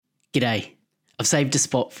G'day, I've saved a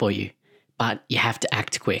spot for you, but you have to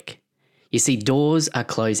act quick. You see, doors are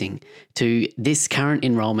closing to this current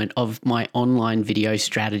enrolment of my online video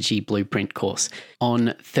strategy blueprint course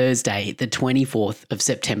on Thursday, the 24th of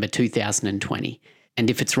September 2020. And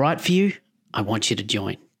if it's right for you, I want you to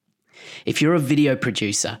join. If you're a video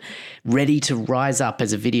producer ready to rise up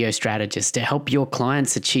as a video strategist to help your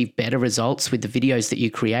clients achieve better results with the videos that you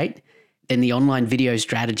create, then the online video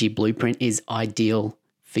strategy blueprint is ideal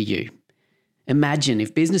for you. Imagine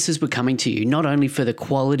if businesses were coming to you not only for the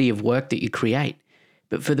quality of work that you create,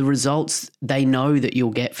 but for the results they know that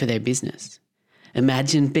you'll get for their business.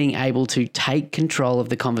 Imagine being able to take control of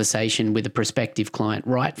the conversation with a prospective client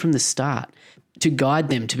right from the start, to guide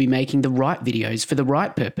them to be making the right videos for the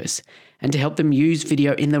right purpose and to help them use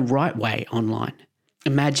video in the right way online.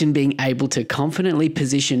 Imagine being able to confidently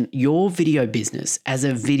position your video business as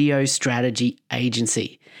a video strategy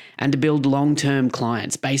agency and to build long-term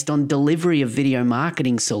clients based on delivery of video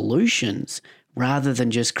marketing solutions rather than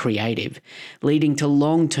just creative, leading to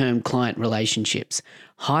long-term client relationships,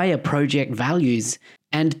 higher project values,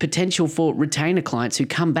 and potential for retainer clients who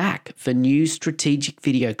come back for new strategic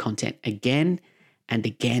video content again and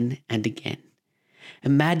again and again.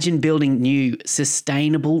 Imagine building new,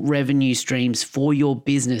 sustainable revenue streams for your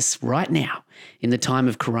business right now in the time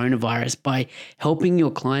of coronavirus by helping your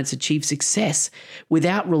clients achieve success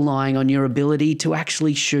without relying on your ability to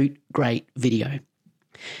actually shoot great video.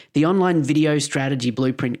 The online video strategy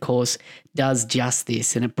blueprint course does just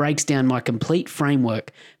this, and it breaks down my complete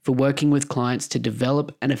framework for working with clients to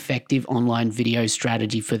develop an effective online video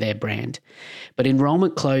strategy for their brand. But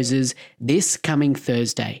enrollment closes this coming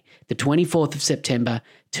Thursday, the 24th of September,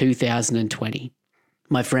 2020.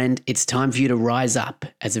 My friend, it's time for you to rise up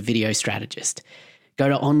as a video strategist. Go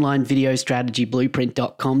to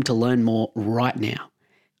onlinevideostrategyblueprint.com to learn more right now.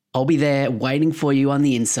 I'll be there waiting for you on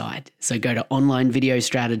the inside. So go to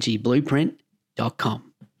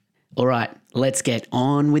onlinevideostrategyblueprint.com. All right, let's get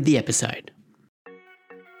on with the episode.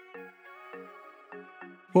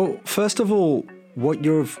 Well, first of all, what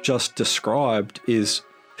you've just described is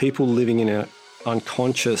people living in an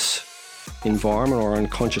unconscious environment or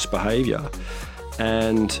unconscious behavior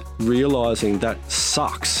and realizing that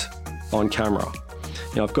sucks on camera.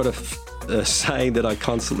 You know, I've got a saying that I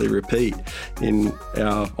constantly repeat in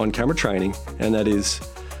our on-camera training, and that is,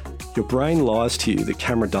 your brain lies to you, the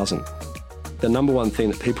camera doesn't. The number one thing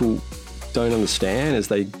that people don't understand is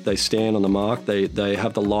they stand on the mark, they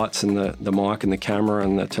have the lights and the mic and the camera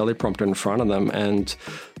and the teleprompter in front of them, and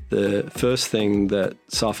the first thing that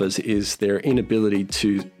suffers is their inability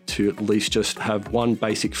to at least just have one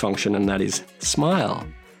basic function, and that is smile.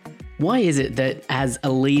 Why is it that as a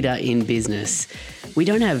leader in business, we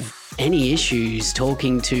don't have any issues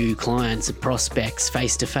talking to clients and prospects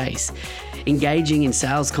face-to-face, engaging in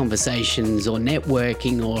sales conversations or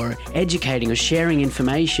networking or educating or sharing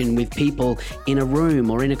information with people in a room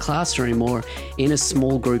or in a classroom or in a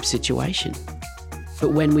small group situation?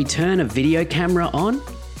 But when we turn a video camera on,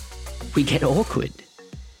 we get awkward.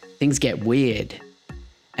 Things get weird.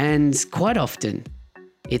 And quite often,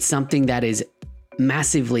 it's something that is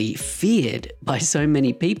massively feared by so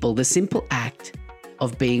many people, the simple act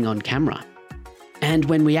of being on camera. And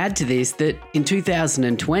when we add to this that in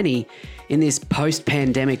 2020, in this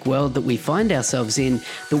post-pandemic world that we find ourselves in,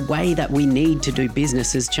 the way that we need to do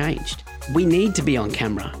business has changed. We need to be on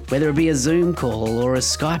camera, whether it be a Zoom call or a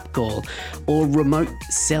Skype call or remote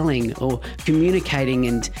selling or communicating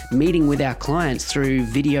and meeting with our clients through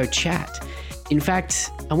video chat. In fact,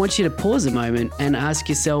 I want you to pause a moment and ask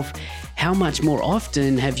yourself, how much more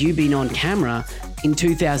often have you been on camera in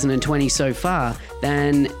 2020 so far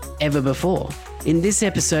than ever before? In this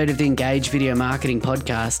episode of the Engage Video Marketing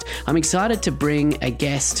Podcast, I'm excited to bring a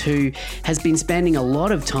guest who has been spending a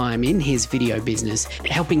lot of time in his video business,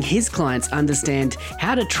 helping his clients understand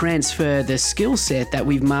how to transfer the skill set that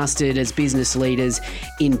we've mastered as business leaders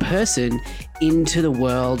in person into the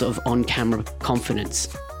world of on-camera confidence.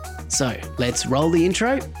 So let's roll the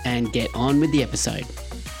intro and get on with the episode.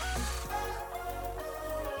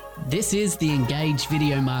 This is the Engage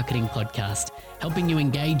Video Marketing Podcast, helping you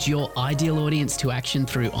engage your ideal audience to action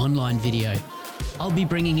through online video. I'll be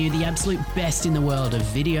bringing you the absolute best in the world of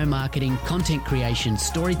video marketing, content creation,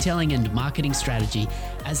 storytelling, and marketing strategy,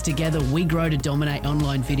 as together we grow to dominate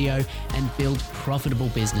online video and build profitable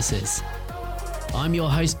businesses. I'm your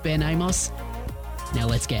host, Ben Amos. Now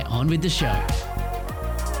let's get on with the show.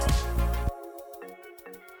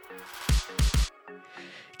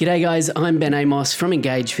 G'day guys, I'm Ben Amos from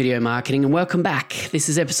Engage Video Marketing and welcome back. This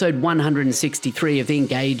is episode 163 of the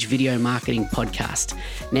Engage Video Marketing podcast.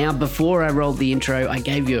 Now, before I rolled the intro, I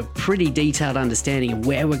gave you a pretty detailed understanding of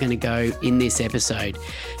where we're going to go in this episode.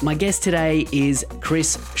 My guest today is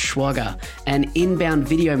Chris Schwager, an inbound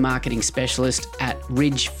video marketing specialist at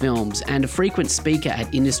Ridge Films and a frequent speaker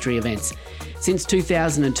at industry events. Since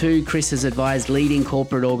 2002, Chris has advised leading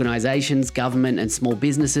corporate organisations, government and small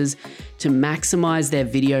businesses to maximise their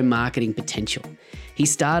video marketing potential. He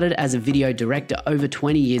started as a video director over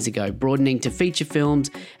 20 years ago, broadening to feature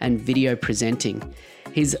films and video presenting.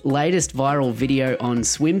 His latest viral video on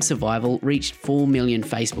swim survival reached 4 million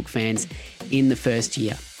Facebook fans in the first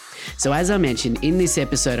year. So as I mentioned, in this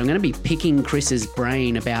episode, I'm going to be picking Chris's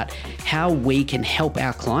brain about how we can help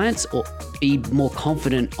our clients or be more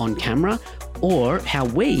confident on camera, or how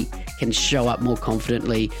we can show up more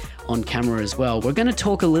confidently on camera as well. We're going to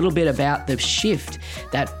talk a little bit about the shift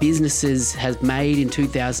that businesses have made in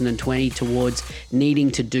 2020 towards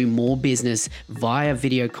needing to do more business via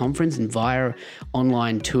video conference and via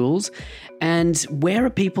online tools. And where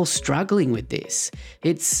are people struggling with this?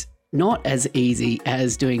 It's not as easy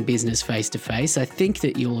as doing business face-to-face. I think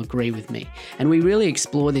that you'll agree with me. And we really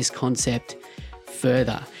explore this concept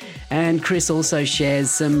further. And Chris also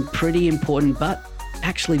shares some pretty important but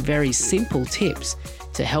actually very simple tips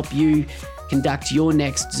to help you conduct your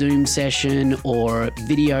next Zoom session or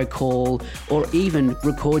video call, or even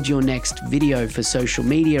record your next video for social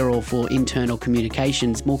media or for internal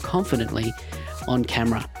communications more confidently on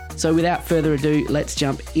camera. So without further ado, let's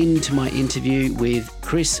jump into my interview with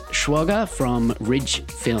Chris Schwager from Ridge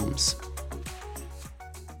Films.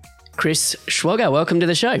 Chris Schwager, welcome to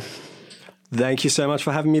the show. Thank you so much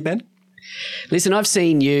for having me, Ben. Listen, I've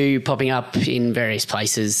seen you popping up in various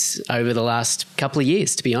places over the last couple of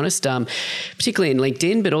years, to be honest, particularly in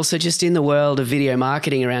LinkedIn, but also just in the world of video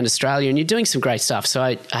marketing around Australia, and you're doing some great stuff. So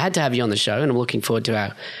I had to have you on the show, and I'm looking forward to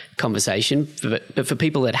our conversation. But for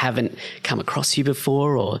people that haven't come across you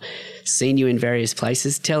before or seen you in various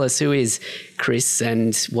places, tell us, who is Chris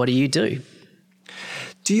and what do you do?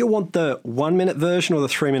 Do you want the 1 minute version or the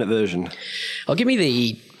 3 minute version? I'll give me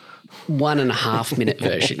the 1.5 minute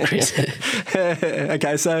version, Chris.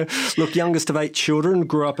 Okay, so look, youngest of 8 children,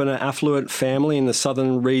 grew up in an affluent family in the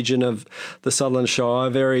southern region of the Sutherland Shire,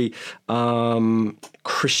 very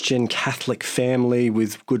Christian Catholic family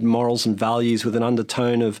with good morals and values, with an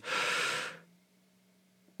undertone of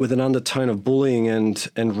bullying and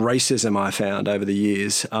racism I found over the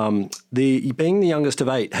years. Being the youngest of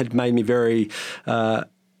 8 had made me very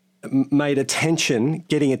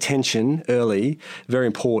getting attention early, very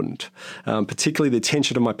important, particularly the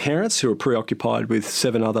attention of my parents, who were preoccupied with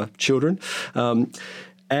 7 other children.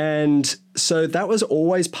 And so that was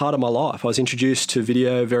always part of my life. I was introduced to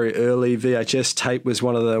video very early. VHS tape was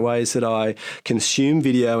one of the ways that I consumed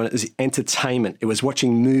video, and it was entertainment. It was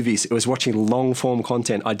watching movies. It was watching long-form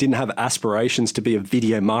content. I didn't have aspirations to be a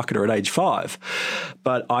video marketer at age 5,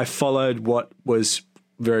 but I followed what was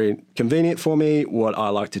very convenient for me, what I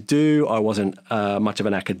like to do. I wasn't much of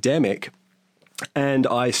an academic, and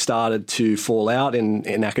I started to fall out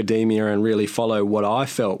in academia and really follow what I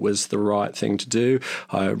felt was the right thing to do.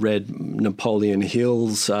 I read Napoleon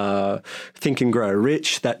Hill's Think and Grow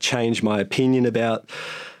Rich. That changed my opinion about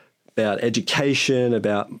education,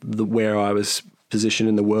 about where I was positioned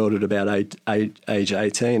in the world at about age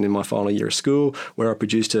 18 in my final year of school, where I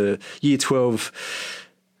produced a year 12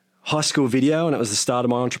 high school video, and it was the start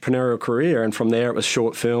of my entrepreneurial career. And from there, it was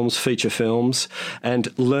short films, feature films,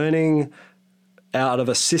 and learning out of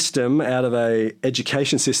a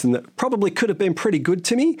education system that probably could have been pretty good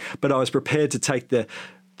to me, but I was prepared to take the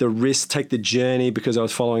risk, take the journey, because I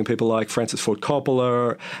was following people like Francis Ford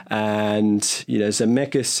Coppola and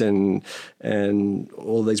Zemeckis and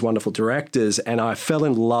all these wonderful directors, and I fell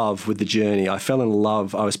in love with the journey. I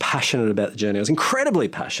was passionate about the journey. I was incredibly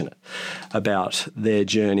passionate about their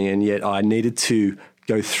journey, and yet I needed to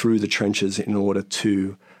go through the trenches in order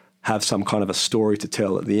to have some kind of a story to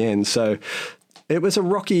tell at the end. So it was a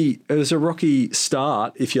rocky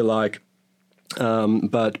start, if you like,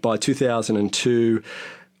 but by 2002,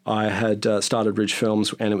 I had started Ridge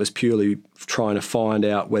Films, and it was purely trying to find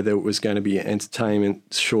out whether it was going to be entertainment,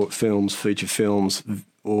 short films, feature films,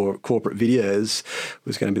 or corporate videos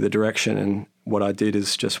was going to be the direction. And what I did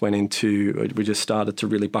is we just started to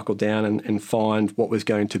really buckle down and find what was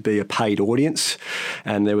going to be a paid audience.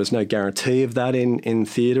 And there was no guarantee of that in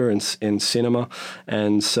theatre and in cinema.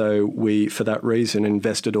 And so we, for that reason,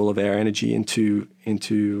 invested all of our energy into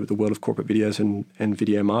the world of corporate videos and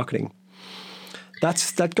video marketing.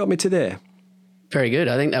 That got me to there. Very good.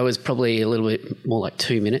 I think that was probably a little bit more like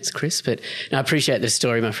 2 minutes, Chris. But no, I appreciate the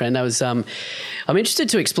story, my friend. That was. I'm interested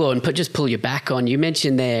to explore and just pull you back on. You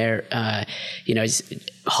mentioned there, a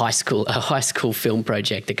high school film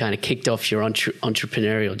project that kind of kicked off your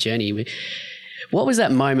entrepreneurial journey. What was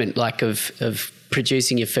that moment like of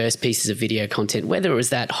producing your first pieces of video content, whether it was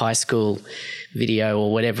that high school video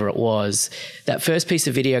or whatever it was, that first piece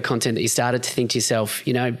of video content that you started to think to yourself,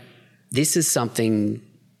 this is something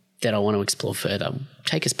that I want to explore further.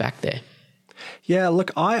 Take us back there. Yeah,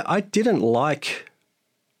 look, I didn't like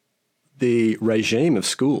the regime of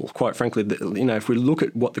school, quite frankly. If we look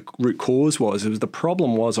at what the root cause was, the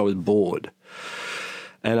problem was I was bored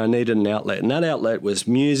and I needed an outlet. And that outlet was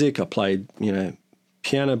music. I played,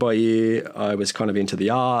 piano by ear. I was kind of into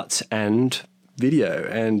the arts and video,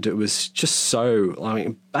 and it was just so,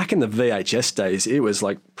 back in the VHS days, it was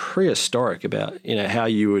like prehistoric about, how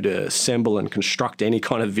you would assemble and construct any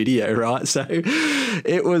kind of video, right? So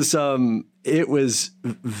it was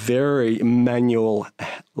very manual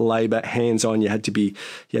labor, hands-on. You had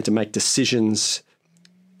to make decisions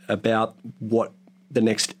about what the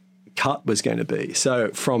next cut was going to be. So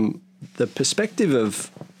from the perspective of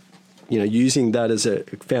using that as a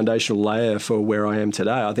foundational layer for where I am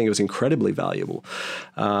today, I think it was incredibly valuable.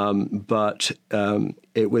 But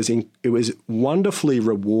it was wonderfully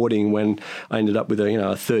rewarding when I ended up with a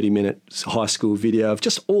 30-minute high school video of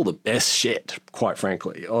just all the best shit, quite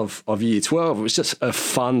frankly, of year 12. It was just a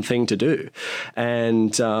fun thing to do,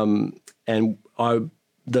 and the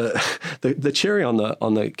cherry on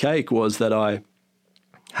the cake was that I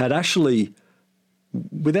had actually,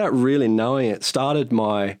 without really knowing it, started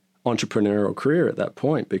my entrepreneurial career at that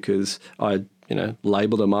point, because I,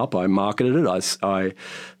 labeled them up, I marketed it, I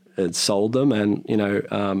had sold them and,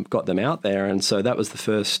 got them out there. And so that was the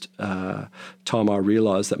first time I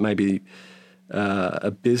realized that maybe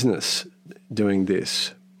a business doing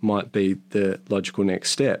this might be the logical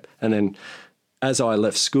next step. And then as I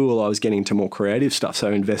left school, I was getting into more creative stuff,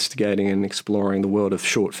 so investigating and exploring the world of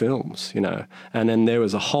short films, And then there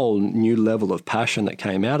was a whole new level of passion that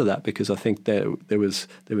came out of that, because I think there was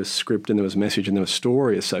script and there was message and there was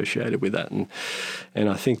story associated with that, and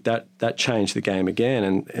I think that changed the game again.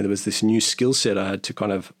 And there was this new skill set I had to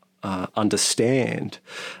kind of understand,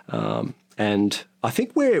 and I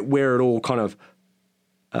think where it all kind of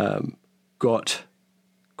got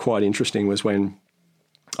quite interesting was when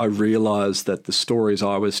I realised that the stories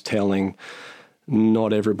I was telling,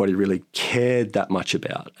 not everybody really cared that much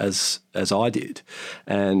about as I did.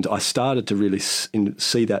 And I started to really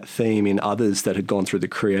see that theme in others that had gone through the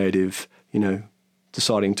creative,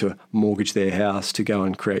 deciding to mortgage their house to go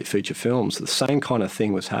and create feature films. The same kind of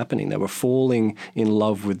thing was happening. They were falling in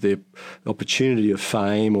love with the opportunity of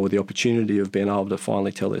fame or the opportunity of being able to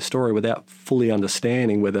finally tell their story without fully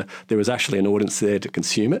understanding whether there was actually an audience there to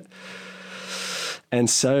consume it. And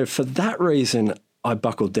so for that reason, I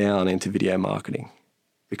buckled down into video marketing,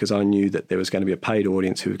 because I knew that there was going to be a paid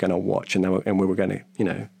audience who were going to watch, and we were going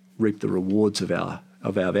to, reap the rewards of our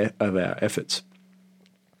efforts.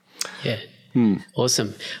 Yeah.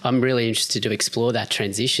 Awesome. I'm really interested to explore that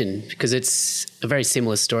transition, because it's a very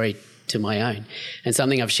similar story to my own, and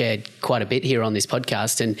something I've shared quite a bit here on this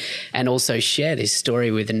podcast, and also share this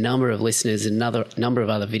story with a number of listeners and another number of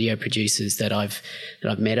other video producers that I've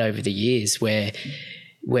met over the years, where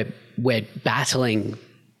we're battling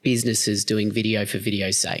businesses doing video for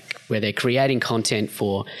video's sake, where they're creating content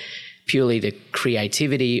for purely the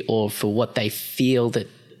creativity or for what they feel that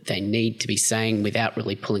they need to be saying, without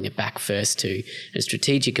really pulling it back first to a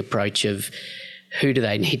strategic approach of who do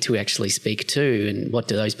they need to actually speak to and what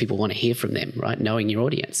do those people want to hear from them, right? Knowing your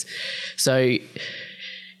audience. So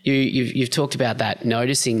you've talked about that,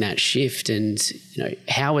 noticing that shift, and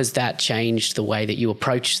how has that changed the way that you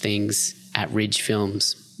approach things at Ridge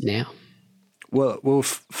Films now? Well,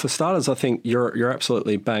 for starters, I think you're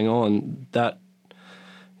absolutely bang on. That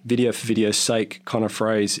video for video's sake kind of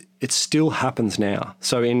phrase, it still happens now.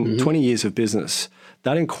 So in 20 years of business,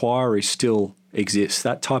 that inquiry still exists.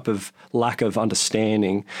 That type of lack of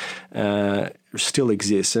understanding still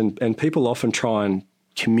exists. And people often try and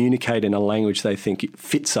communicate in a language they think it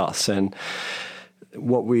fits us. And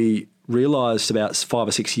what we realised about 5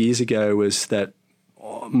 or 6 years ago was that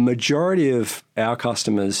majority of our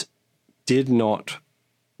customers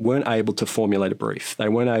weren't able to formulate a brief. They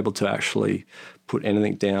weren't able to actually put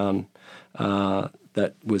anything down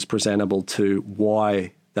that was presentable to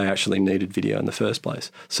why they actually needed video in the first place.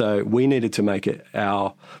 So we needed to make it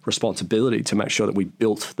our responsibility to make sure that we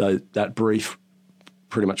built that brief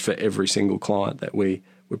pretty much for every single client that we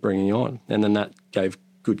were bringing on. And then that gave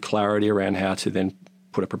good clarity around how to then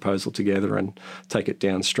put a proposal together and take it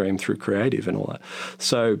downstream through creative and all that.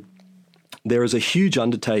 So there is a huge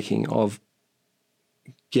undertaking of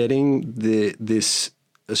getting this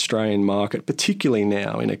Australian market, particularly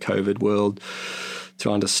now in a COVID world,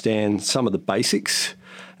 to understand some of the basics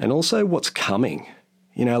and also what's coming.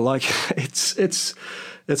 Like it's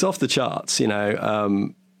off the charts.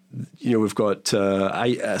 We've got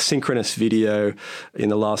synchronous video in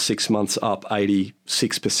the last 6 months up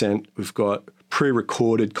 86%. We've got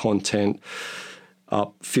pre-recorded content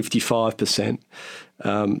up 55%.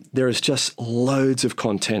 There is just loads of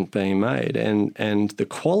content being made, and the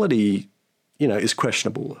quality, is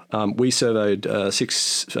questionable. We surveyed over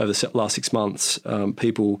the last 6 months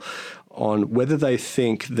people on whether they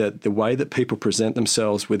think that the way that people present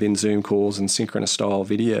themselves within Zoom calls and synchronous style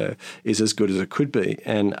video is as good as it could be.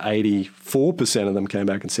 And 84% of them came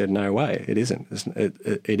back and said, no way, it isn't.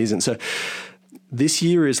 It isn't. So this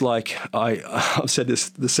year is like, I've said this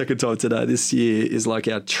the second time today, this year is like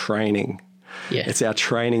our training. Yeah. It's our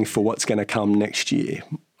training for what's going to come next year.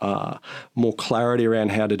 More clarity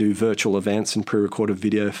around how to do virtual events and pre-recorded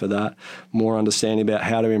video for that, more understanding about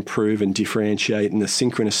how to improve and differentiate in the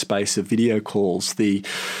synchronous space of video calls, the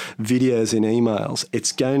videos in emails.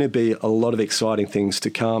 It's going to be a lot of exciting things to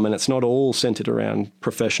come, and it's not all centered around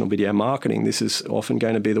professional video marketing. This is often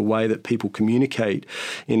going to be the way that people communicate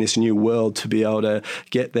in this new world to be able to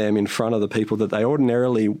get them in front of the people that they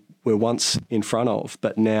ordinarily were once in front of,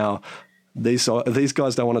 but now these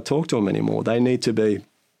guys don't want to talk to them anymore. They need to be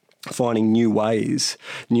finding new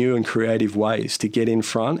and creative ways to get in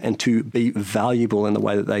front and to be valuable in the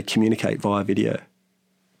way that they communicate via video.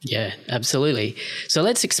 Yeah, absolutely. So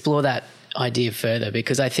let's explore that idea further,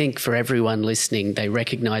 because I think for everyone listening, they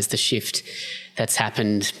recognize the shift that's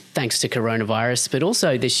happened thanks to coronavirus, but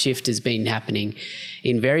also this shift has been happening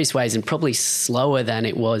in various ways and probably slower than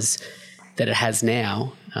it has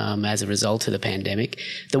now as a result of the pandemic.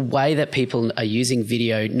 The way that people are using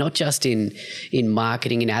video, not just in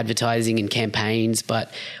marketing and advertising and campaigns,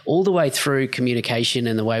 but all the way through communication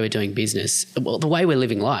and the way we're doing business, well, the way we're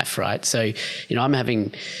living life, right? So, I'm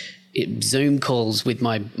having Zoom calls with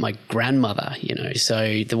my grandmother,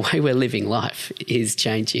 so the way we're living life is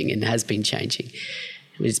changing and has been changing.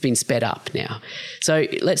 It's been sped up now. So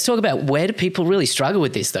let's talk about, where do people really struggle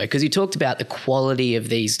with this though? Because you talked about the quality of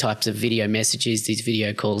these types of video messages, these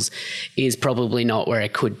video calls is probably not where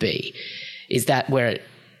it could be. Is that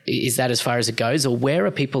as far as it goes, or where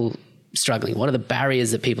are people struggling? What are the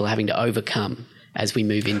barriers that people are having to overcome as we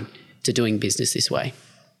move into doing business this way?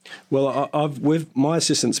 Well, my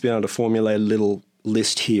assistant's been able to formulate a little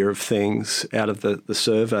list here of things out of the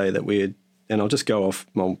survey that we had. And I'll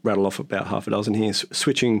rattle off about half a dozen here.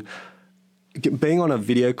 Being on a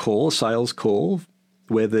video call, a sales call,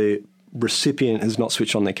 where the recipient has not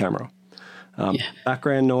switched on their camera.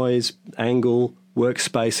 Background noise, angle,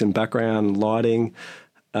 workspace and background lighting,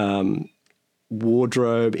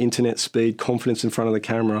 wardrobe, internet speed, confidence in front of the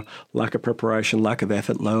camera, lack of preparation, lack of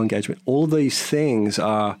effort, low engagement. All of these things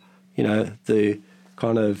are, the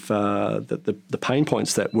kind of the pain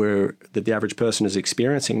points that the average person is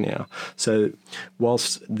experiencing now. So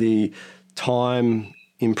whilst the time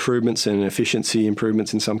improvements and efficiency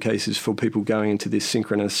improvements in some cases for people going into this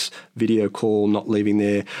synchronous video call, not leaving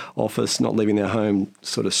their office, not leaving their home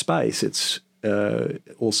sort of space, it's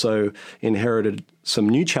also inherited some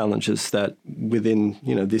new challenges that within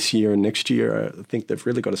this year and next year, I think they've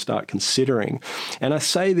really got to start considering. And I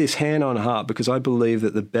say this hand on heart because I believe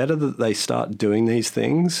that the better that they start doing these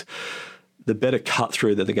things, the better cut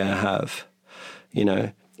through that they're going to have.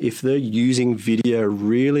 If they're using video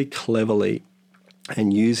really cleverly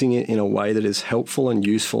and using it in a way that is helpful and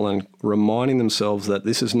useful, and reminding themselves that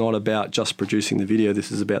this is not about just producing the video,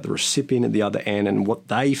 this is about the recipient at the other end and what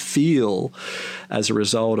they feel as a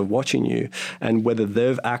result of watching you, and whether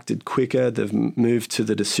they've acted quicker, they've moved to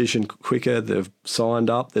the decision quicker, they've signed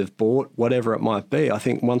up, they've bought, whatever it might be. I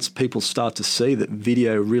think once people start to see that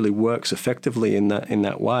video really works effectively in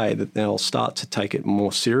that way, that they'll start to take it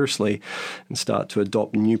more seriously and start to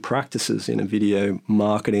adopt new practices in a video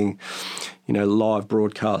marketing, live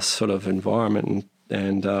broadcast sort of environment,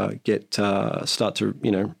 and start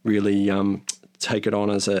to really take it on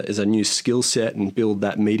as a new skill set and build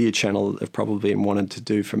that media channel that they've probably wanted to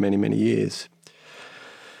do for many, many years.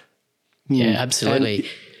 Yeah, absolutely.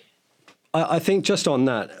 I think just on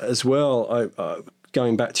that as well,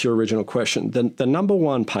 going back to your original question, the number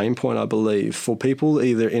one pain point, I believe, for people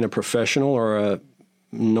either in a professional or a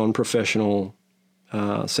non-professional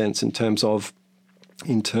sense in terms of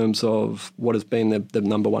what has been the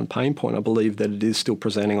number one pain point, I believe that it is still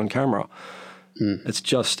presenting on camera. It's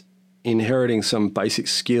just inheriting some basic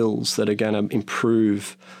skills that are going to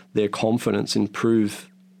improve their confidence, improve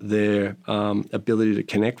their ability to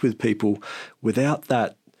connect with people without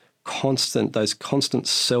those constant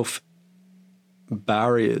self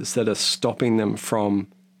barriers that are stopping them from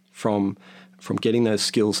getting those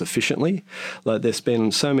skills efficiently. Like, there's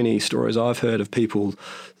been so many stories I've heard of people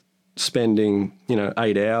spending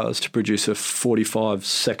 8 hours to produce a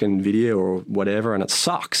 45-second video or whatever, and it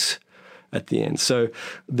sucks at the end. So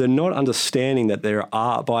they're not understanding that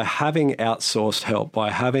by having outsourced help, by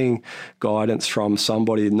having guidance from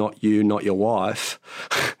somebody, not you, not your wife,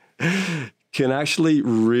 can actually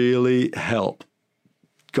really help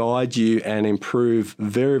guide you and improve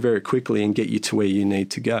very, very quickly and get you to where you need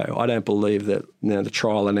to go. I don't believe that the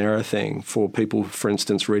trial and error thing for people, for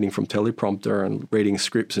instance, reading from teleprompter and reading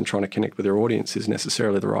scripts and trying to connect with their audience is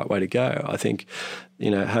necessarily the right way to go. I think,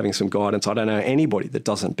 having some guidance, I don't know anybody that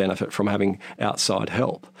doesn't benefit from having outside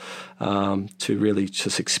help to really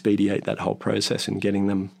just expedite that whole process and getting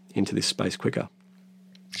them into this space quicker.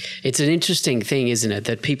 It's an interesting thing, isn't it,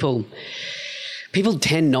 that people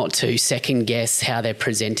tend not to second guess how they're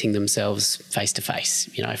presenting themselves face to face.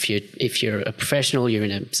 If you're a professional, you're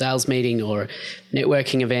in a sales meeting or a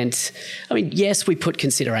networking event. I mean, yes, we put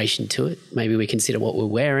consideration to it. Maybe we consider what we're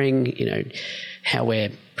wearing, how we're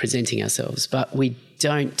presenting ourselves, but we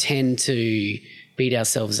don't tend to beat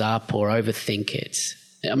ourselves up or overthink it.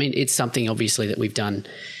 I mean, it's something obviously that we've done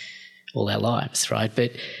all our lives, right?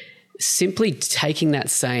 But simply taking that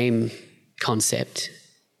same concept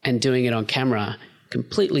and doing it on camera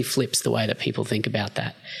completely flips the way that people think about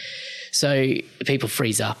that. So people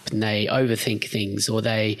freeze up and they overthink things, or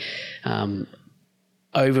they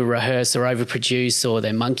over-rehearse or overproduce, or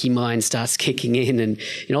their monkey mind starts kicking in, and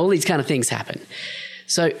all these kind of things happen.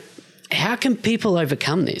 So how can people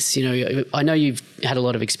overcome this? I know you've had a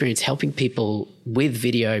lot of experience helping people with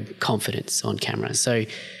video confidence on camera. So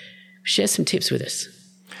share some tips with us.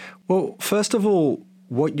 Well, first of all,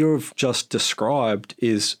 what you've just described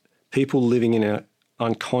is people living in an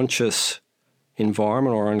unconscious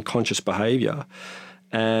environment or unconscious behavior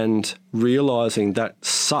and realizing that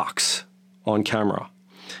sucks on camera.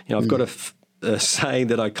 I've got a saying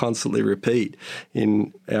that I constantly repeat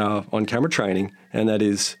in our on-camera training, and that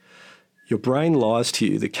is, your brain lies to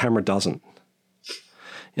you, the camera doesn't.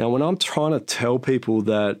 When I'm trying to tell people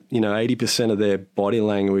that, 80% of their body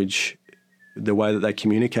language, the way that they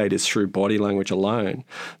communicate is through body language alone,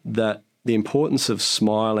 that the importance of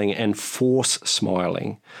smiling and force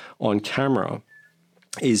smiling on camera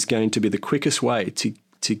is going to be the quickest way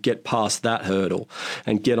to get past that hurdle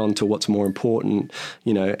and get on to what's more important,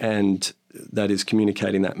 and that is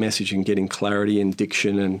communicating that message and getting clarity in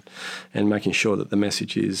diction and making sure that the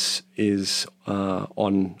message is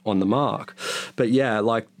on the mark. But yeah,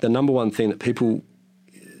 like the number one thing that people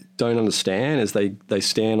don't understand is they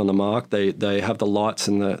stand on the mark, they have the lights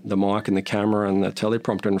and the mic and the camera and the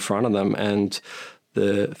teleprompter in front of them, and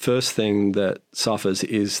the first thing that suffers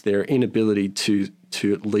is their inability to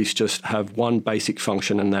at least just have one basic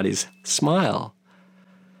function, and that is smile.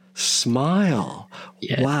 Smile.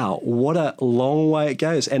 Yeah. Wow, what a long way it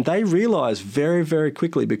goes. And they realize very, very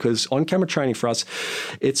quickly, because on-camera training for us,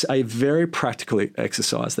 it's a very practical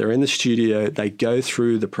exercise. They're in the studio, they go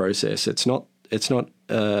through the process. It's not it's kind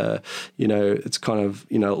of,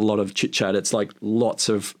 a lot of chit chat. It's like lots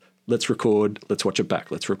of, let's record, let's watch it back,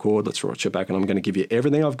 let's record, let's watch it back. And I'm going to give you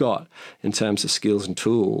everything I've got in terms of skills and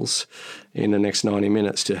tools in the next 90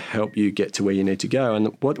 minutes to help you get to where you need to go.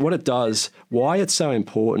 And what it does, why it's so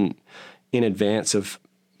important in advance of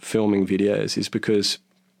filming videos, is because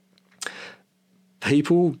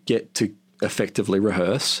people get to effectively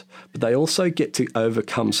rehearse, but they also get to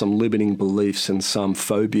overcome some limiting beliefs and some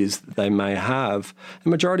phobias that they may have. The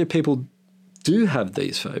majority of people do have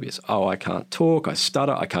these phobias. Oh, I can't talk, I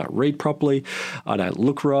stutter, I can't read properly, I don't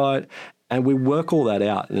look right. And we work all that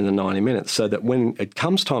out in the 90 minutes so that when it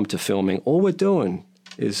comes time to filming, all we're doing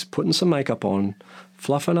is putting some makeup on,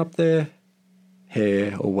 fluffing up their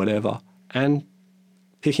hair or whatever, and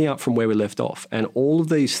picking up from where we left off. And all of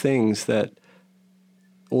these things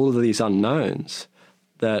all of these unknowns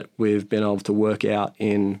that we've been able to work out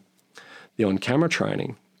in the on-camera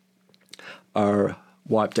training are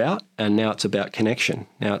wiped out, and now it's about connection.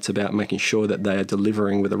 Now it's about making sure that they are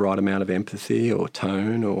delivering with the right amount of empathy or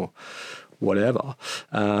tone or whatever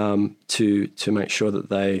to make sure that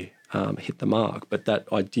they hit the mark. But that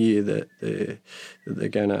idea that they're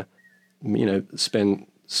going to, spend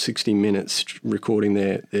 60 minutes recording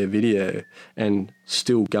their video and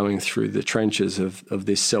still going through the trenches of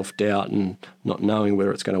this self-doubt and not knowing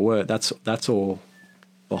whether it's going to work, that's all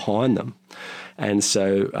behind them. And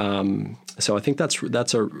so So I think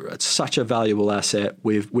it's such a valuable asset.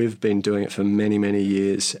 We've been doing it for many, many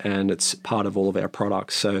years, and it's part of all of our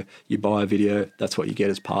products. So you buy a video, that's what you get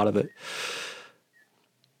as part of it.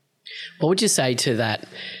 What would you say to that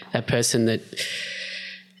person that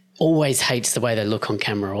always hates the way they look on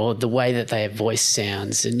camera or the way that their voice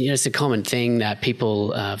sounds? And, it's a common thing that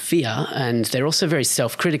people fear, and they're also very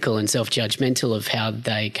self-critical and self-judgmental of how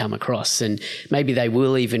they come across. And maybe they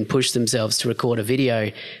will even push themselves to record a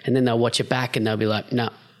video, and then they'll watch it back and they'll be like, no,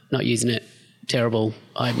 not using it. Terrible.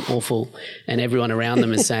 I'm awful. And everyone around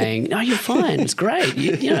them is saying, no, you're fine. It's great.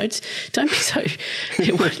 Don't be so...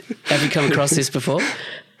 Have you come across this before?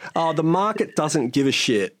 Oh, the market doesn't give a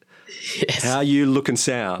shit. Yes. How you look and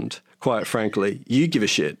sound, quite frankly. You give a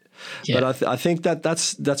shit. Yeah. But I think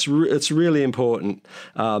it's really important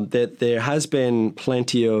that there has been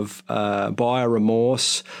plenty of buyer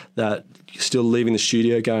remorse, that still leaving the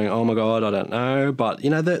studio going, oh my God, I don't know. But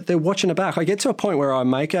they're watching it back. I get to a point where I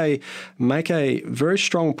make a very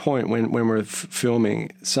strong point when we're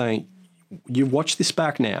filming, saying, you watch this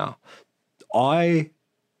back now. I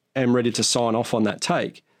am ready to sign off on that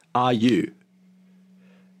take. Are you?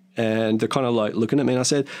 And they're kind of like looking at me, and I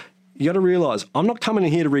said, you got to realize I'm not coming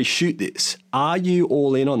in here to reshoot this. Are you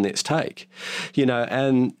all in on this take?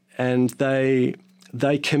 And they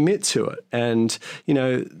commit to it. And,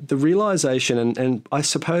 the realization, and I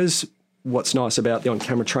suppose what's nice about the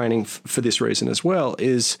on-camera training for this reason as well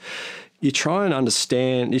is you try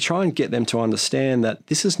and get them to understand that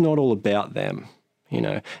this is not all about them,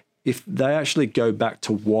 If they actually go back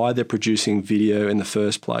to why they're producing video in the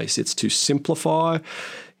first place, it's to simplify,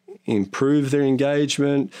 improve their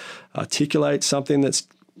engagement, articulate something that's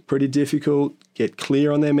pretty difficult, get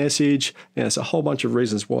clear on their message. There's a whole bunch of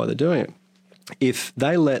reasons why they're doing it. If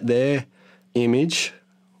they let their image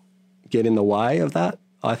get in the way of that,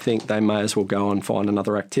 I think they may as well go and find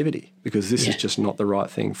another activity, because this is just not the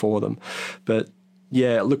right thing for them. But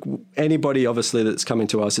yeah, look, anybody obviously that's coming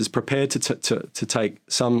to us is prepared to take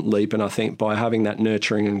some leap, and I think by having that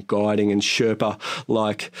nurturing and guiding and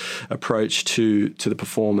Sherpa-like approach to the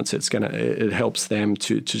performance, it helps them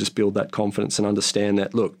to just build that confidence and understand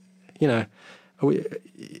that, look,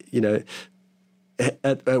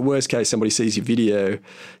 at worst case, somebody sees your video,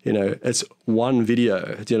 it's one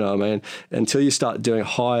video, do you know what I mean? Until you start doing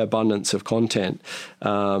high abundance of content,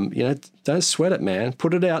 don't sweat it, man.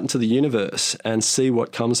 Put it out into the universe and see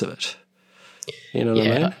what comes of it. You know what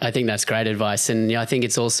I mean? I think that's great advice. And I think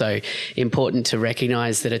it's also important to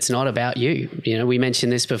recognize that it's not about you. We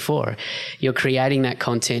mentioned this before. You're creating that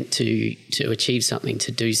content to achieve something,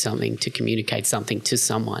 to do something, to communicate something to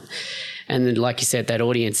someone. And then, like you said, that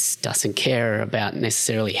audience doesn't care about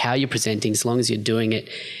necessarily how you're presenting, as long as you're doing it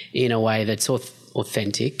in a way that's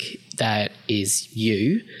authentic, that is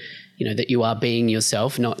you, that you are being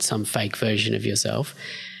yourself, not some fake version of yourself.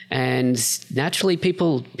 And naturally,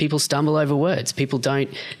 people stumble over words. People don't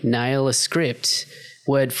nail a script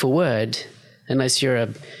word for word unless you're a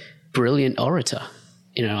brilliant orator.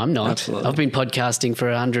 I'm not. Absolutely. I've been podcasting for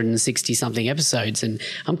 160-something episodes, and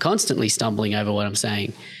I'm constantly stumbling over what I'm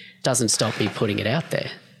saying. Doesn't stop me putting it out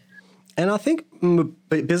there. And I think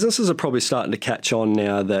businesses are probably starting to catch on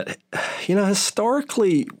now that,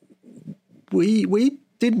 historically, we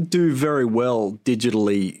didn't do very well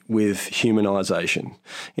digitally with humanization.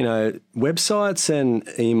 Websites and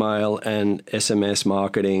email and SMS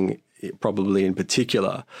marketing, probably in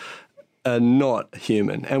particular, are not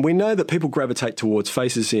human. And we know that people gravitate towards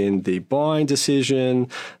faces in the buying decision,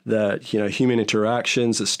 that, human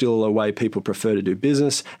interactions are still a way people prefer to do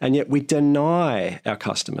business. And yet we deny our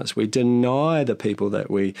customers, we deny the people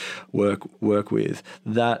that we work with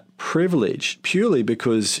that privilege, purely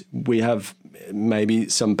because we have maybe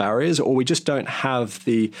some barriers, or we just don't have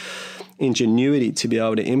the ingenuity to be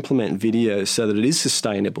able to implement videos so that it is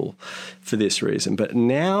sustainable for this reason. But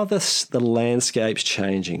now the landscape's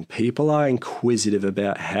changing. People are inquisitive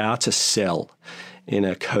about how to sell in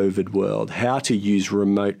a COVID world, how to use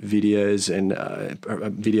remote videos and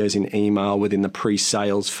videos in email within the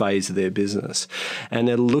pre-sales phase of their business. And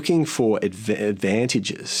they're looking for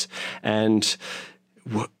advantages. And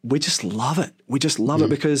we just love it. We just love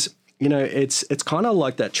it because it's kind of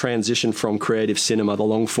like that transition from creative cinema, the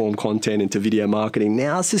long form content, into video marketing.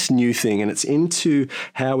 Now it's this new thing, and it's into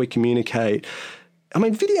how we communicate. I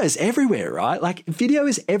mean, video is everywhere, right? Like, video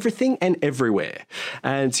is everything and everywhere.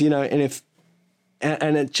 And, we're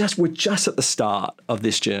just at the start of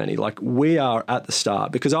this journey. Like, we are at the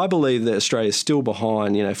start, because I believe that Australia is still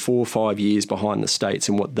behind, 4 or 5 years behind the States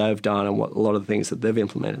in what they've done and what a lot of the things that they've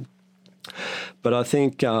implemented. But I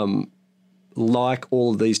think, like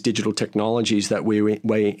all of these digital technologies that we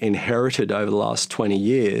inherited over the last 20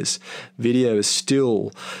 years, video is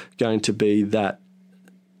still going to be that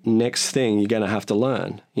next thing you're going to have to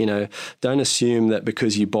learn. Don't assume that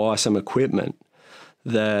because you buy some equipment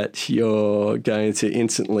that you're going to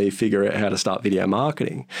instantly figure out how to start video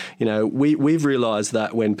marketing. We've realized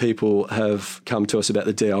that when people have come to us about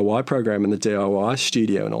the DIY program and the DIY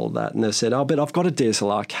studio and all of that, and they've said, but I've got a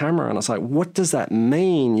DSLR camera. And I was like, what does that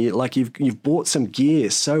mean? You've bought some gear.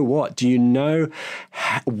 So what? Do you know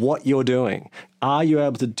what you're doing? Are you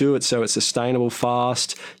able to do it so it's sustainable,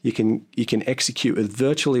 fast? You can execute it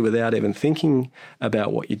virtually without even thinking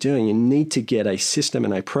about what you're doing. You need to get a system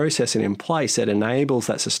and a process in place that enables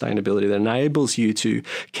that sustainability, that enables you to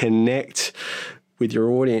connect with your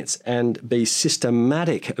audience and be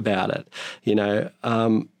systematic about it.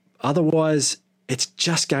 Otherwise, it's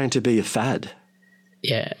just going to be a fad.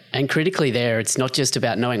 Yeah, and critically there, it's not just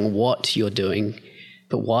about knowing what you're doing,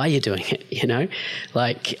 but why you're doing it,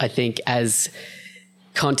 I think as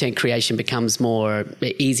content creation becomes more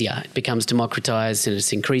easier, it becomes democratized, and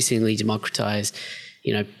it's increasingly democratized.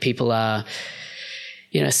 People are,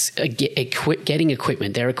 getting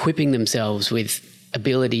equipment. They're equipping themselves with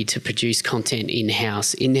ability to produce content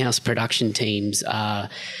in-house. In-house production teams are,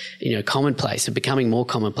 commonplace, are becoming more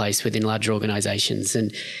commonplace within larger organizations.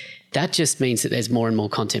 And that just means that there's more and more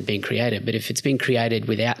content being created. But if it's been created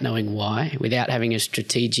without knowing why, without having a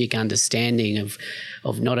strategic understanding of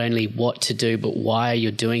not only what to do, but why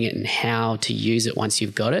you're doing it and how to use it once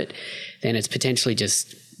you've got it, then it's potentially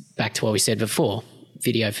just back to what we said before,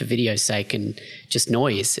 video for video's sake and just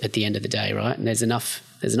noise at the end of the day, right? And there's enough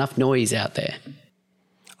noise out there.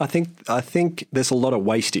 I think there's a lot of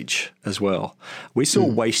wastage as well. We saw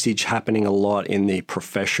wastage happening a lot in the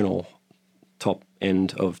professional top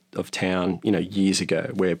end of town, years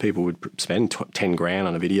ago, where people would spend 10 grand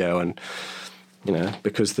on a video and,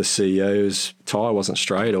 because the CEO's tie wasn't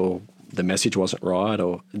straight or the message wasn't right,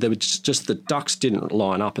 or there was just the ducks didn't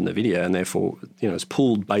line up in the video, and therefore, it's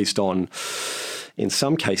pulled based on, in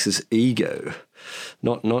some cases, ego.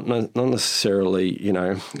 Not necessarily,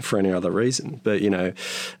 for any other reason, but,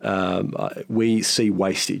 we see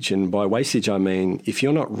wastage. And by wastage, I mean, if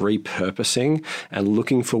you're not repurposing and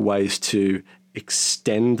looking for ways to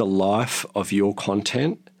extend the life of your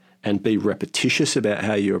content and be repetitious about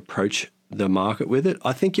how you approach the market with it,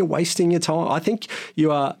 I think you're wasting your time. I think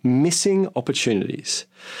you are missing opportunities.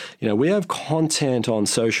 We have content on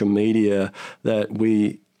social media that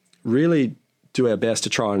we really do our best to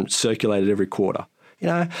try and circulate it every quarter.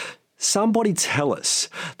 Somebody tell us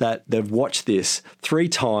that they've watched this 3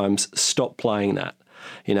 times, stop playing that.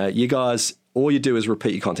 You guys, all you do is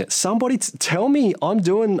repeat your content. Somebody tell me I'm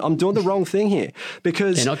doing the wrong thing here,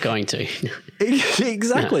 because they're not going to.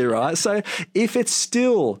 Exactly, no. Right. So if it's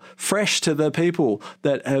still fresh to the people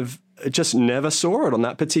that have just never saw it on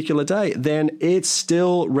that particular day, then it's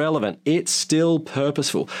still relevant. It's still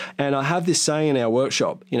purposeful. And I have this saying in our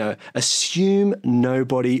workshop, assume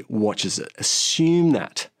nobody watches it. Assume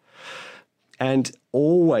that. And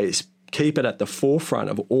always keep it at the forefront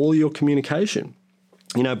of all your communication.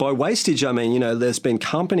 By wastage, I mean, there's been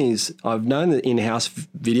companies, I've known the in-house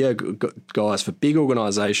video guys for big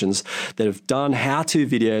organizations that have done how-to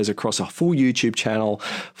videos across a full YouTube channel,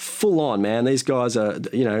 full on, man. These guys are,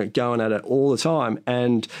 going at it all the time.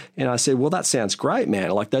 And, I said, well, that sounds great, man.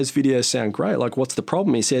 Like, those videos sound great. Like, what's the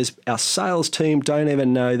problem? He says, our sales team don't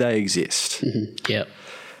even know they exist. Mm-hmm. Yep.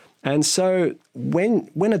 And so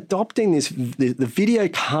when adopting this, the video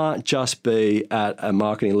can't just be at a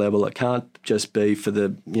marketing level. It can't just be for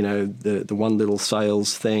the one little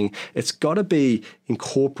sales thing. It's got to be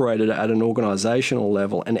incorporated at an organizational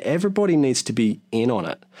level, and everybody needs to be in on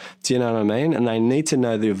it. Do you know what I mean? And they need to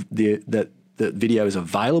know that video is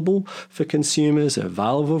available for consumers,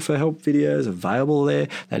 available for help videos, available there.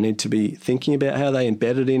 They need to be thinking about how they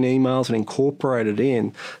embed it in emails and incorporate it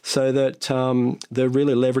in so that they're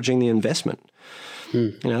really leveraging the investment.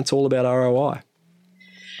 It's all about ROI.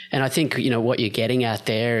 And I think, what you're getting at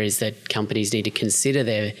there is that companies need to consider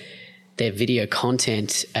their video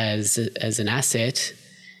content as an asset,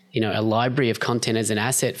 a library of content as an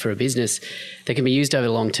asset for a business that can be used over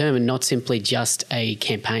the long term and not simply just a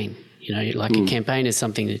campaign. A campaign is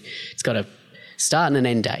something that it's got a start and an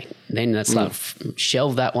end date. Then that's like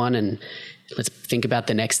shelve that one and let's think about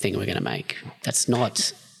the next thing we're going to make. That's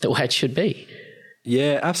not the way it should be.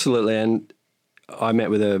 Yeah, absolutely. And I met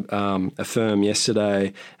with a firm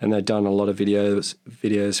yesterday, and they'd done a lot of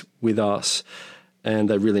videos with us, and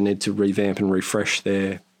they really need to revamp and refresh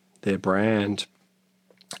their brand.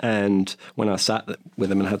 And when I sat with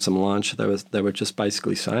them and had some lunch, they were just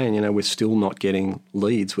basically saying, we're still not getting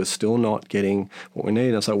leads. We're still not getting what we need.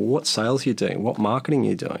 And I was like, well, what sales are you doing? What marketing are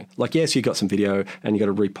you doing? Like, yes, you got some video and you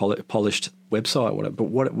got a polished website, whatever. But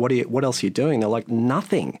what else are you doing? They're like,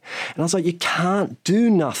 nothing. And I was like, you can't do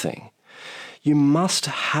nothing. You must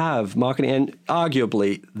have marketing, and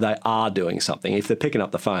arguably they are doing something. If they're picking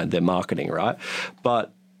up the phone, they're marketing, right?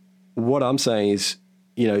 But what I'm saying is,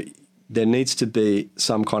 there needs to be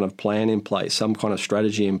some kind of plan in place, some kind of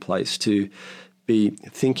strategy in place to be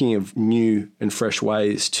thinking of new and fresh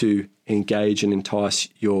ways to engage and entice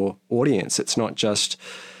your audience. It's not just,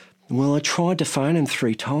 well, I tried to phone him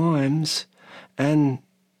 3 times and,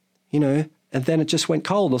 and then it just went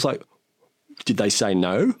cold. I was like, did they say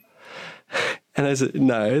no? And they said,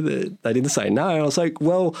 no, they didn't say no. I was like,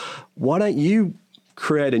 well, why don't you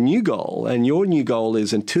create a new goal? And your new goal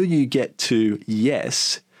is, until you get to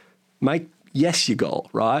yes, make yes your goal,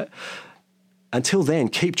 right? Until then,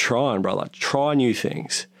 keep trying, brother. Try new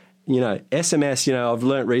things. SMS, I've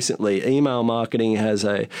learnt recently, email marketing has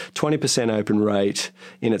a 20% open rate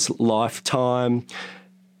in its lifetime,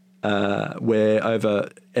 where over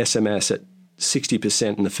SMS at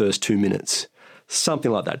 60% in the first 2 minutes.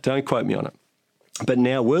 Something like that. Don't quote me on it. But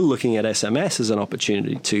now we're looking at SMS as an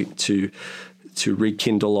opportunity to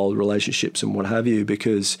rekindle old relationships and what have you,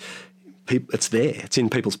 because it's there. It's in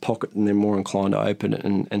people's pocket, and they're more inclined to open it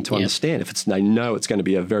and to understand. If they know it's going to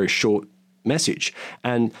be a very short message,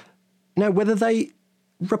 and whether they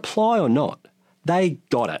reply or not, they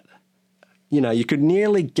got it. You could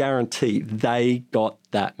nearly guarantee they got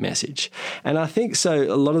that message. And I think so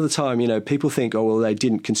a lot of the time, people think, oh, well, they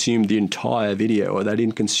didn't consume the entire video, or they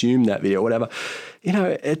didn't consume that video, or whatever.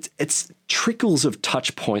 It's trickles of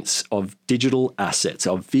touch points of digital assets,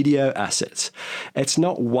 of video assets. It's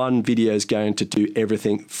not one video is going to do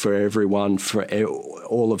everything for everyone for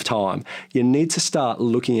all of time. You need to start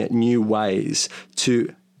looking at new ways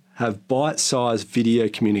to have bite-sized video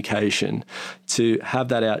communication, to have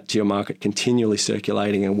that out to your market continually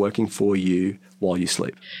circulating and working for you while you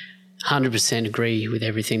sleep. 100% agree with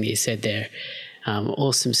everything that you said there.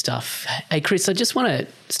 Awesome stuff. Hey, Chris, I just want to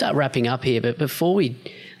start wrapping up here, but before we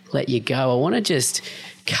let you go, I want to just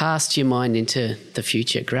cast your mind into the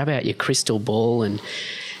future. Grab out your crystal ball and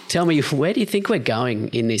tell me, where do you think we're going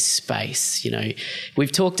in this space?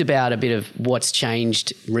 We've talked about a bit of what's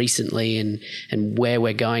changed recently and where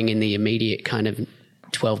we're going in the immediate kind of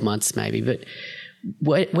 12 months maybe, but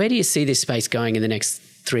where do you see this space going in the next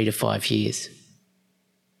 3 to 5 years?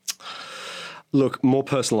 Look, more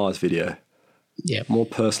personalised video. Yeah, more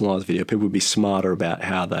personalised video. People would be smarter about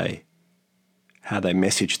how they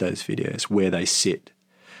message those videos, where they sit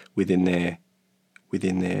within their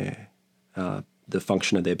the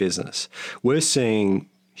function of their business. We're seeing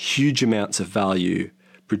huge amounts of value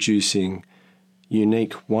producing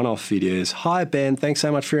unique one-off videos. Hi, Ben. Thanks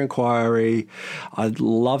so much for your inquiry. I'd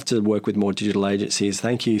love to work with more digital agencies.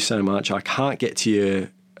 Thank you so much. I can't get to your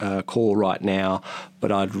call right now,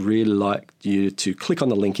 but I'd really like you to click on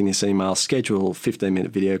the link in this email, schedule a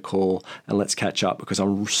 15-minute video call, and let's catch up, because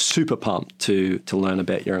I'm super pumped to learn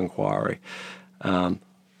about your inquiry.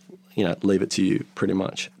 Leave it to you pretty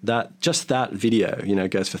much. That video,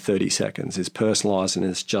 goes for 30 seconds, is personalised and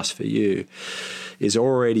is just for you, is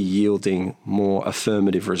already yielding more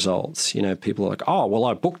affirmative results. People are like, oh, well,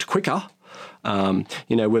 I booked quicker.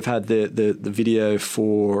 We've had the video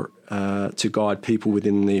for to guide people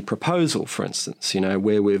within the proposal, for instance,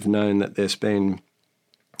 where we've known that there's been,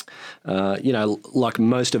 like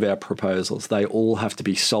most of our proposals, they all have to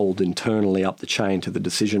be sold internally up the chain to the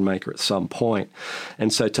decision maker at some point.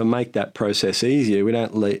 And so to make that process easier, we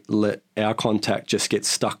don't let our contact just get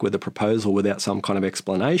stuck with a proposal without some kind of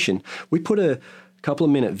explanation. We put a couple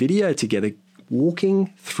of minute video together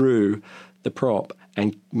walking through the prop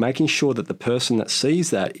and making sure that the person that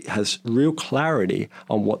sees that has real clarity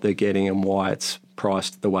on what they're getting and why it's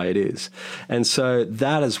priced the way it is. And so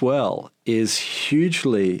that as well is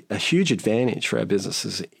a huge advantage for our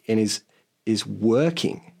businesses, and is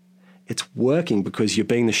working. It's working because you're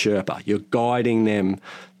being the Sherpa. You're guiding them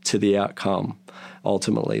to the outcome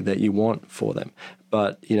ultimately that you want for them.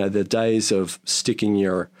 But, the days of sticking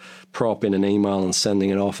your prop in an email and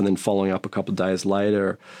sending it off and then following up a couple of days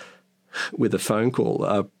later with a phone call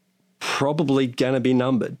are probably going to be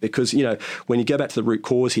numbered, because, when you go back to the root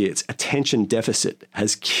cause here, it's attention deficit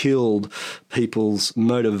has killed people's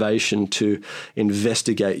motivation to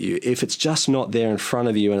investigate you. If it's just not there in front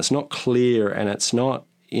of you and it's not clear and it's not,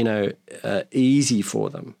 easy for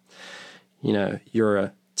them, you're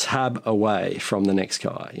a tab away from the next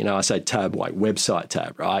guy. I say tab, like website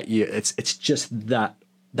tab, right? It's just that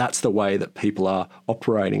that's the way that people are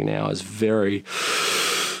operating now, is they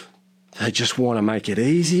just want to make it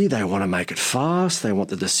easy. They want to make it fast. They want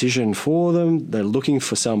the decision for them. They're looking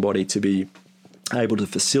for somebody to be able to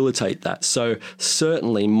facilitate that. So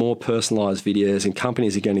certainly more personalized videos, and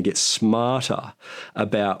companies are going to get smarter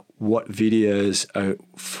about what videos are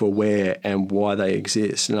for where and why they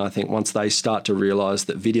exist. And I think once they start to realize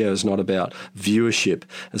that video is not about viewership,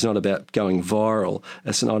 it's not about going viral,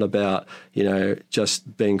 it's not about,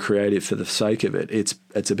 just being creative for the sake of it.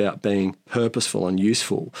 It's about being purposeful and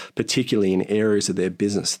useful, particularly in areas of their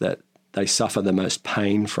business that they suffer the most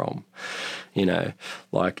pain from.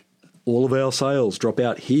 Like, all of our sales drop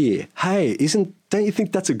out here. Hey, don't you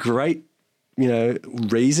think that's a great,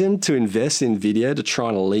 reason to invest in video to try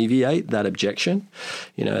and alleviate that objection?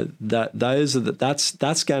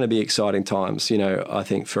 That's going to be exciting times, I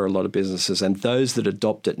think, for a lot of businesses, and those that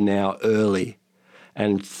adopt it now early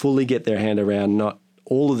and fully get their hand around not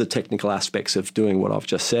all of the technical aspects of doing what I've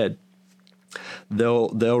just said,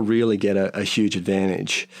 they'll really get a huge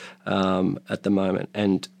advantage at the moment.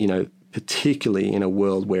 And, particularly in a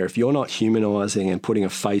world where if you're not humanizing and putting a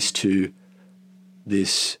face to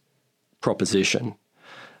this proposition,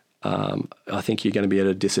 I think you're going to be at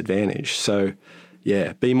a disadvantage. So,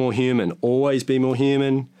 yeah, be more human. Always be more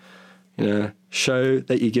human. Show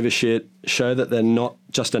that you give a shit. Show that they're not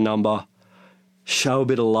just a number. Show a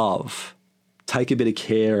bit of love. Take a bit of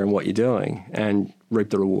care in what you're doing and reap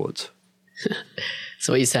the rewards.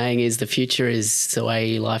 So what you're saying is the future is the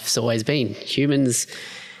way life's always been. Humans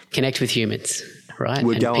connect with humans, right?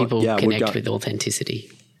 People connect with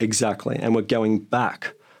authenticity. Exactly. And we're going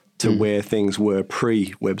back to where things were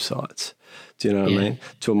pre-websites. Do you know what I mean?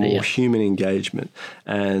 To a more human engagement.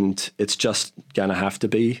 And it's just going to have to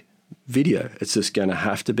be video. It's just going to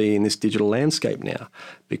have to be in this digital landscape now,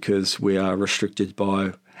 because we are restricted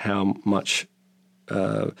by how much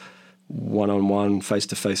one-on-one,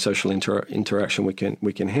 face-to-face social interaction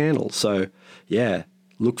we can handle. So, yeah.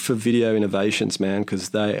 Look for video innovations, man, because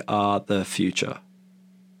they are the future.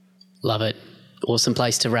 Love it. Awesome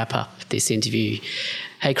place to wrap up this interview.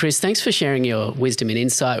 Hey, Chris, thanks for sharing your wisdom and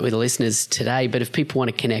insight with the listeners today. But if people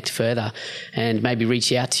want to connect further and maybe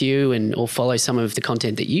reach out to you or follow some of the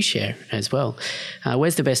content that you share as well,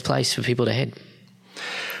 where's the best place for people to head?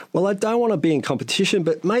 Well, I don't want to be in competition,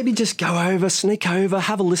 but maybe just sneak over,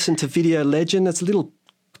 have a listen to Video Legend. It's a little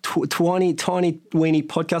tiny weeny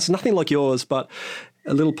podcast, nothing like yours, but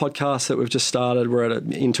a little podcast that we've just started. We're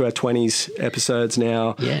into our 20s episodes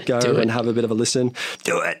now. Yeah, go and have a bit of a listen.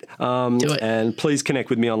 Do it. Do it. And please connect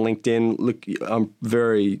with me on LinkedIn. Look, I'm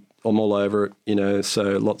all over it,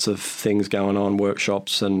 so lots of things going on,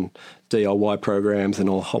 workshops and DIY programs and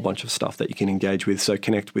a whole bunch of stuff that you can engage with. So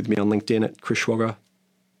connect with me on LinkedIn at Chris Schwager,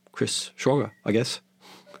 I guess.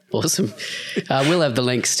 Awesome. We'll have the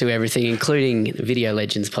links to everything, including Video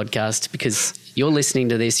Legends podcast, because you're listening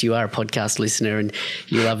to this, you are a podcast listener and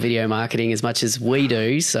you love video marketing as much as we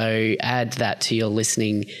do. So add that to your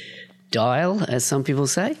listening dial, as some people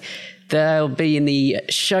say. They'll be in the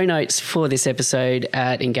show notes for this episode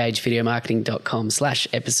at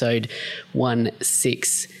engagevideomarketing.com/episode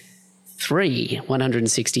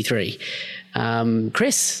 163.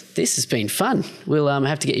 Chris, this has been fun. We'll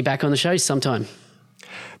have to get you back on the show sometime.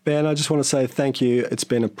 Ben, I just want to say thank you. It's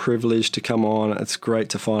been a privilege to come on. It's great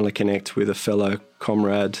to finally connect with a fellow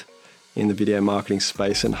comrade in the video marketing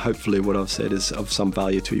space, and hopefully what I've said is of some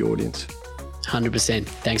value to your audience. 100%.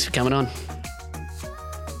 Thanks for coming on.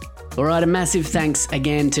 All right, a massive thanks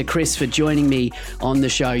again to Chris for joining me on the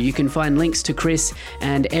show. You can find links to Chris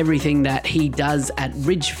and everything that he does at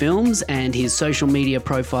Ridge Films and his social media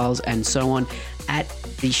profiles and so on at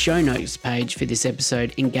the show notes page for this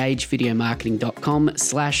episode,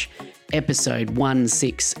 engagevideomarketing.com/episode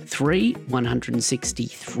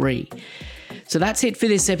 163. So that's it for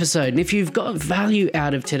this episode. And if you've got value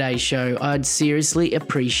out of today's show, I'd seriously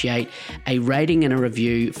appreciate a rating and a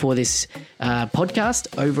review for this podcast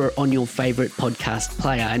over on your favorite podcast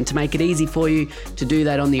player. And to make it easy for you to do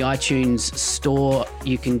that on the iTunes store,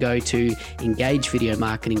 you can go to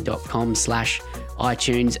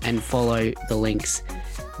engagevideomarketing.com/iTunes and follow the links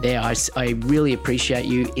there. I really appreciate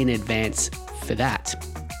you in advance for that.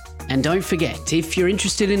 And don't forget, if you're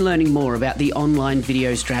interested in learning more about the online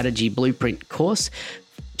video strategy blueprint course,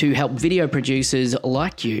 to help video producers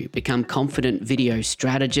like you become confident video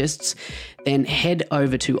strategists, then head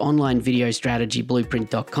over to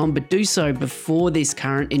onlinevideostrategyblueprint.com, but do so before this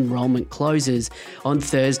current enrollment closes on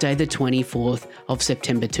Thursday, the 24th of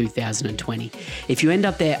September 2020. If you end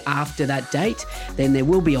up there after that date, then there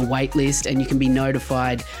will be a wait list and you can be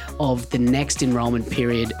notified of the next enrollment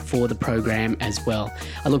period for the program as well.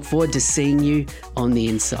 I look forward to seeing you on the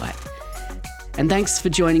inside. And thanks for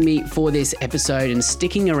joining me for this episode and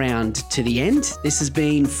sticking around to the end. This has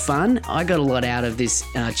been fun. I got a lot out of this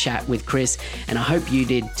chat with Chris, and I hope you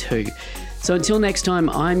did too. So until next time,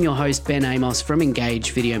 I'm your host, Ben Amos from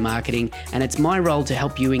Engage Video Marketing, and it's my role to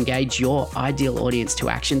help you engage your ideal audience to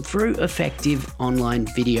action through effective online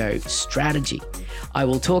video strategy. I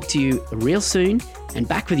will talk to you real soon and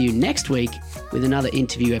back with you next week with another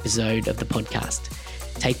interview episode of the podcast.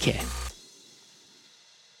 Take care.